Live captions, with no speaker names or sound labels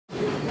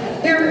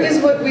here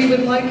is what we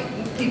would like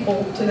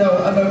people to know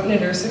about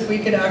knitters if we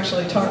could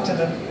actually talk to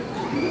them.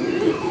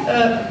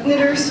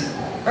 Knitters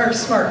are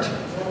smart.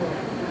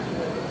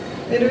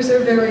 Knitters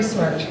are very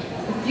smart.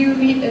 If you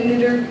meet a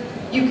knitter,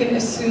 you can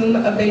assume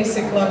a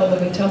basic level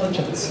of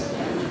intelligence.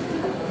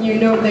 You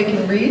know they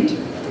can read.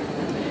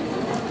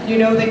 You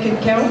know they can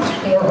count,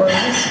 more or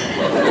less.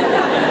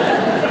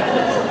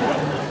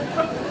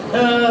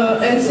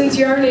 And since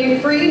yarn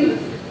ain't free,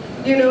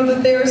 you know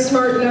that they are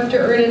smart enough to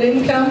earn an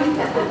income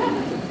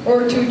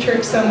or to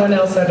trick someone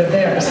else out of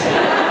theirs.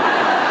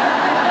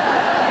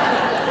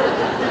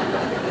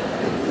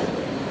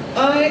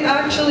 I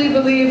actually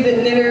believe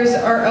that knitters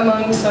are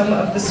among some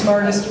of the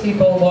smartest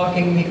people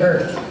walking the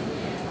earth.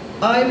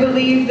 I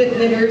believe that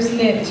knitters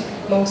knit,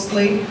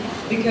 mostly,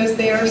 because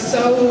they are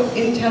so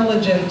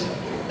intelligent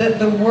that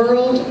the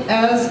world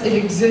as it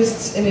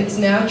exists in its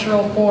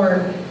natural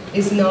form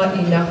is not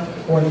enough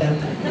for them.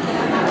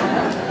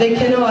 They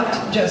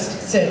cannot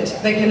just sit.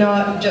 They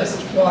cannot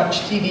just watch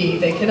TV.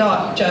 They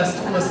cannot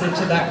just listen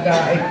to that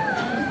guy.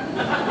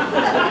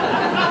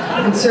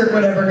 Insert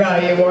whatever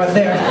guy you want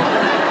there.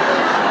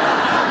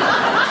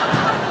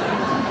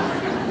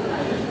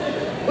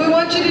 We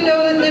want you to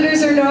know that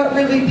knitters are not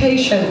really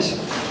patient,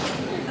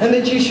 and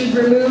that you should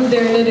remove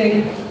their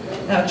knitting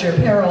at your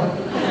peril.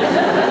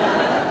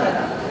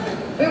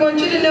 We want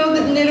you to know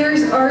that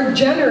knitters are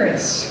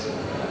generous.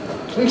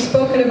 We've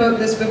spoken about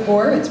this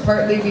before. It's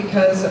partly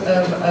because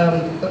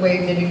of the way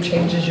knitting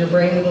changes your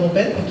brain a little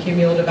bit, and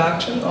cumulative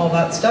action, all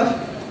that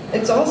stuff.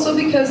 It's also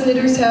because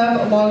knitters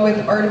have, along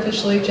with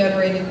artificially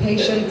generated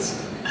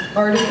patience,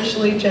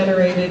 artificially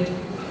generated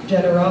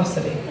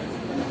generosity.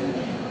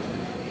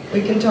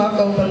 We can talk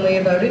openly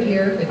about it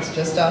here. It's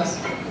just us.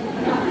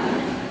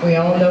 We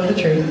all know the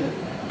truth.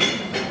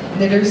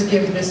 Knitters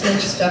give this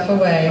much stuff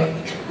away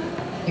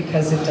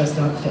because it does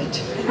not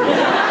fit.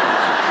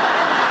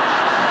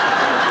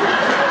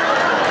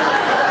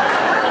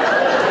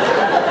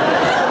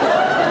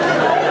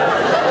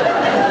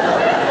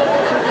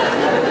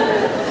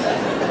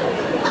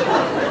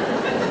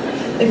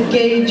 If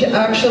Gage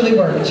actually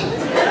worked.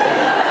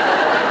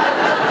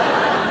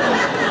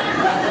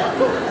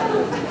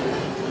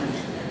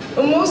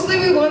 But mostly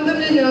we want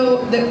them to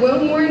know that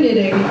when we're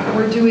knitting,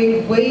 we're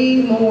doing way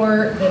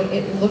more than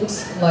it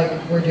looks like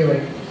we're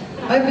doing.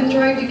 I've been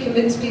trying to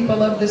convince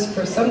people of this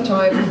for some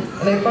time,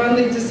 and I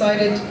finally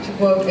decided to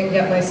go out and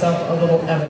get myself a little evidence.